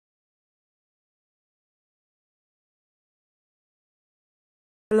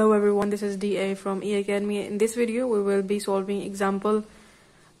Hello everyone, this is DA from E Academy. In this video, we will be solving example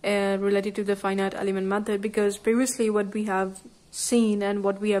related to the finite element method, because previously what we have seen and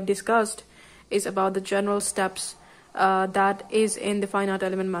what we have discussed is about the general steps that is in the finite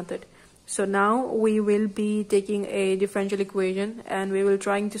element method. So now we will be taking a differential equation and we will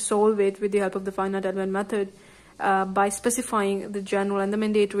trying to solve it with the help of the finite element method by specifying the general and the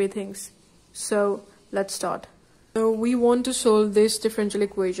mandatory things. So let's start. So we want to solve this differential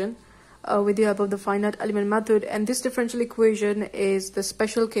equation with the help of the finite element method, and this differential equation is the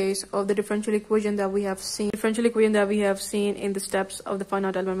special case of the differential equation that we have seen in the steps of the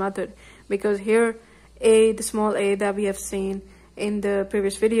finite element method, because here the small a that we have seen in the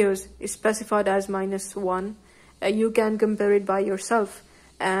previous videos is specified as -1. You can compare it by yourself,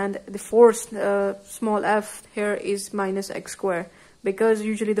 and the force small f here is -x squared. Because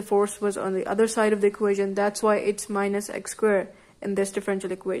usually the force was on the other side of the equation, that's why it's -x squared in this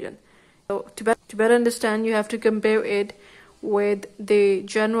differential equation. So to better understand, you have to compare it with the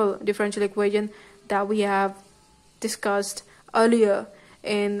general differential equation that we have discussed earlier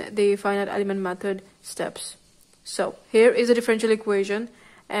in the finite element method steps. So here is a differential equation,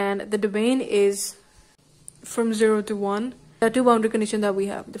 and the domain is from 0 to 1. There are two boundary conditions that we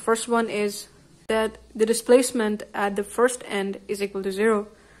have. The first one is that the displacement at the first end is equal to 0,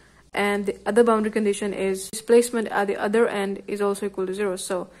 and the other boundary condition is displacement at the other end is also equal to 0.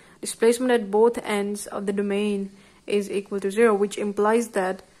 So displacement at both ends of the domain is equal to 0, which implies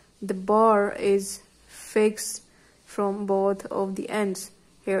that the bar is fixed from both of the ends.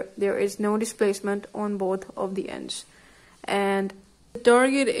 Here there is no displacement on both of the ends, and the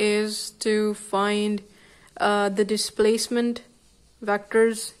target is to find the displacement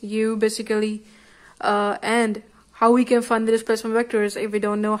vectors u basically. And how we can find the displacement vectors if we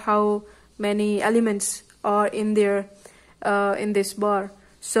don't know how many elements are in there in this bar.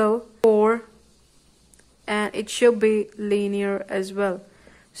 So 4, and it should be linear as well.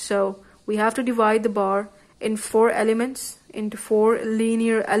 So we have to divide the bar in 4 elements, into 4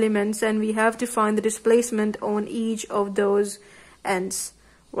 linear elements, and we have to find the displacement on each of those ends,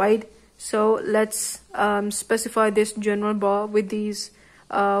 right? So let's specify this general bar with these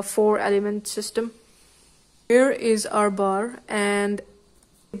 4 element system. Here is our bar, and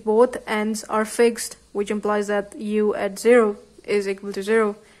both ends are fixed, which implies that u at 0 is equal to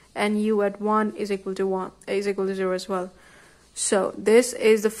 0 and u at 1 is equal to 0 as well. So this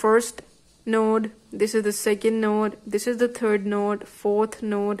is the first node, this is the second node, this is the third node, fourth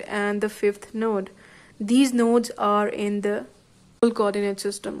node, and the fifth node. These nodes are in the coordinate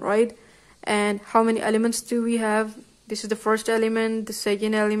system, right? And how many elements do we have? This is the first element, the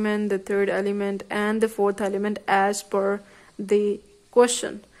second element, the third element, and the fourth element as per the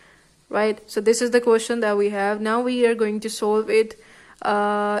question, right? So this is the question that we have. Now we are going to solve it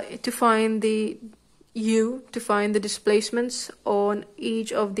to find the to find the displacements on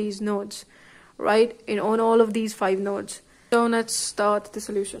each of these nodes, right? On all of these 5 nodes. So let's start the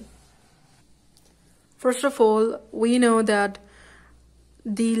solution. First of all, we know that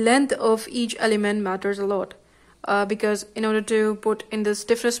the length of each element matters a lot. Because in order to put in the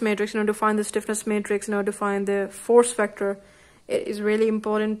stiffness matrix, in order to find the stiffness matrix, in order to find the force vector, it is really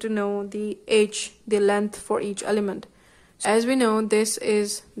important to know the the length for each element. As we know, this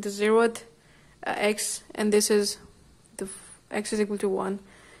is the 0th x, and this is the x is equal to 1.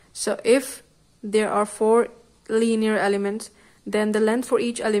 So if there are 4 linear elements, then the length for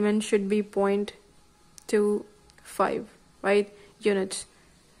each element should be 0.25, right, units.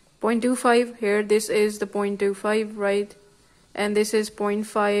 0.25 here, this is the 0.25, right? And this is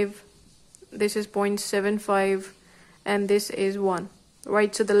 0.5, this is 0.75, and this is 1,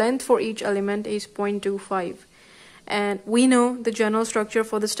 right? So the length for each element is 0.25. And we know the general structure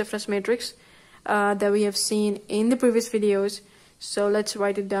for the stiffness matrix that we have seen in the previous videos. So let's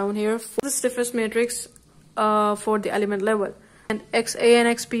write it down here. For the stiffness matrix for the element level, and XA and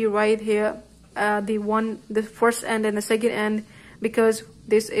XB right here, the first end and the second end, because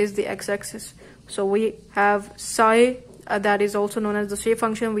this is the x-axis. So we have psi, that is also known as the shape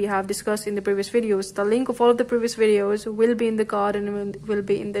function we have discussed in the previous videos. The link of all of the previous videos will be in the card and will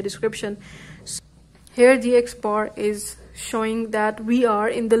be in the description. So here the x bar is showing that we are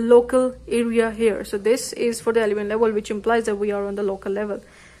in the local area here. So this is for the element level, which implies that we are on the local level.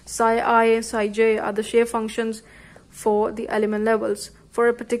 Psi I and psi j are the shape functions for the element levels for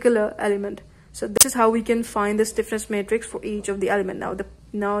a particular element. So this is how we can find the stiffness matrix for each of the element.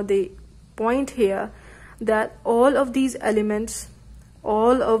 Now the point here that all of these elements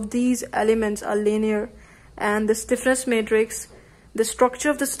are linear, and the stiffness matrix the structure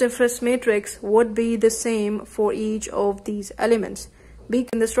of the stiffness matrix would be the same for each of these elements, be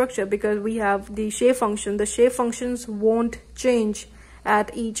in the structure because we have the shape function. The shape functions won't change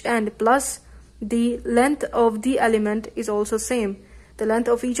at each end, plus the length of the element is also same. The length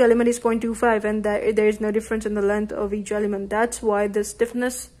of each element is 0.25, and there is no difference in the length of each element. That's why the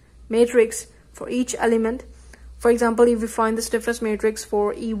stiffness matrix for each element, for example, if we find the stiffness matrix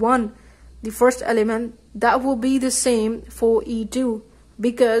for E1, the first element, that will be the same for E2,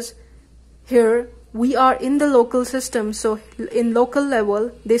 because here we are in the local system. So in local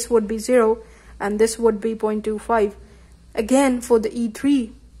level, this would be 0 and this would be 0.25. Again, for the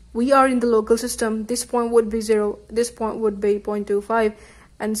E3, we are in the local system. This point would be 0, this point would be 0.25,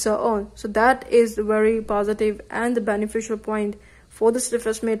 and so on. So that is the very positive and the beneficial point for the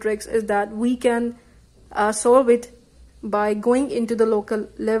stiffness matrix, is that we can solve it by going into the local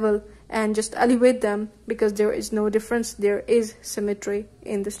level and just elevate them, because there is no difference, there is symmetry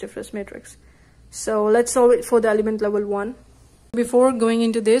in the stiffness matrix. So let's solve it for the element level 1. Before going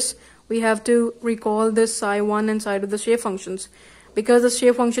into this, we have to recall the psi1 and psi2 of the shape functions, because the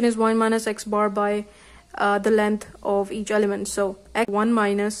shape function is 1 minus x bar by the length of each element. So x1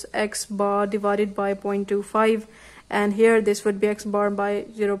 minus x bar divided by 0.25, and here this would be x bar by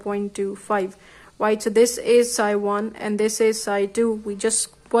 0.25. Right, so this is psi1 and this is psi2.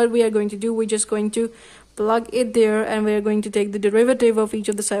 What we are going to do, we're just going to plug it there, and we're going to take the derivative of each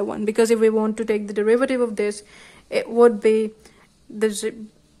of the psi1, because if we want to take the derivative of this, it would be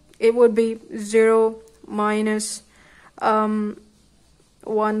 0 minus 1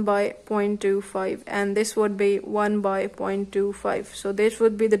 by 0.25, and this would be 1 by 0.25. So this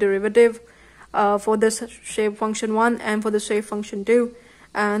would be the derivative for the shape function 1 and for the shape function 2,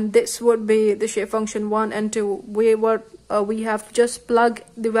 and this would be the shape function 1 and 2. We have to just plug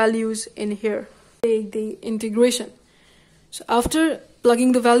the values in here. Take the integration. So after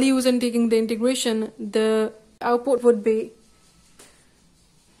plugging the values and taking the integration, the output would be,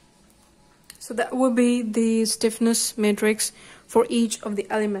 so that would be the stiffness matrix for each of the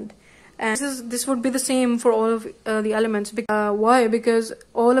element. And this would be the same for all of the elements. Why? Because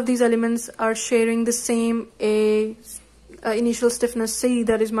all of these elements are sharing the same initial stiffness C,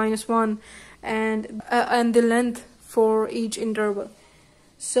 that is -1, and the length for each interval.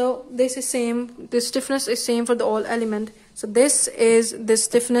 So this is same, the stiffness is same for the all element. So this is the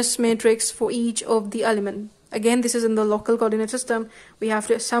stiffness matrix for each of the element. Again, this is in the local coordinate system. We have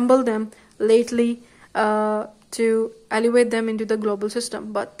to assemble them lately to elevate them into the global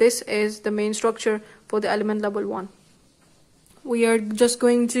system, but this is the main structure for the element level 1. We are just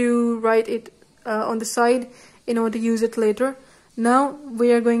going to write it on the side in order to use it later. Now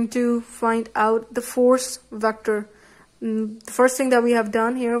we are going to find out the force vector. The first thing that we have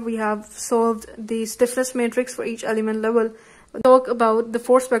done here, we have solved the stiffness matrix for each element level. We'll talk about the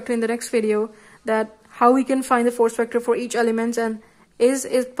force vector in the next video, that how we can find the force vector for each element, and is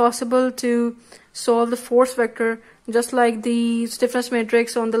it possible to solve the force vector just like the stiffness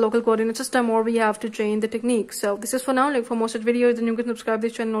matrix on the local coordinate system, or we have to change the technique. So this is for now. Like for more such videos, then you can subscribe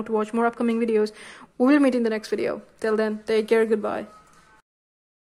this channel to watch more upcoming videos. We will meet in the next video. Till then, take care, goodbye.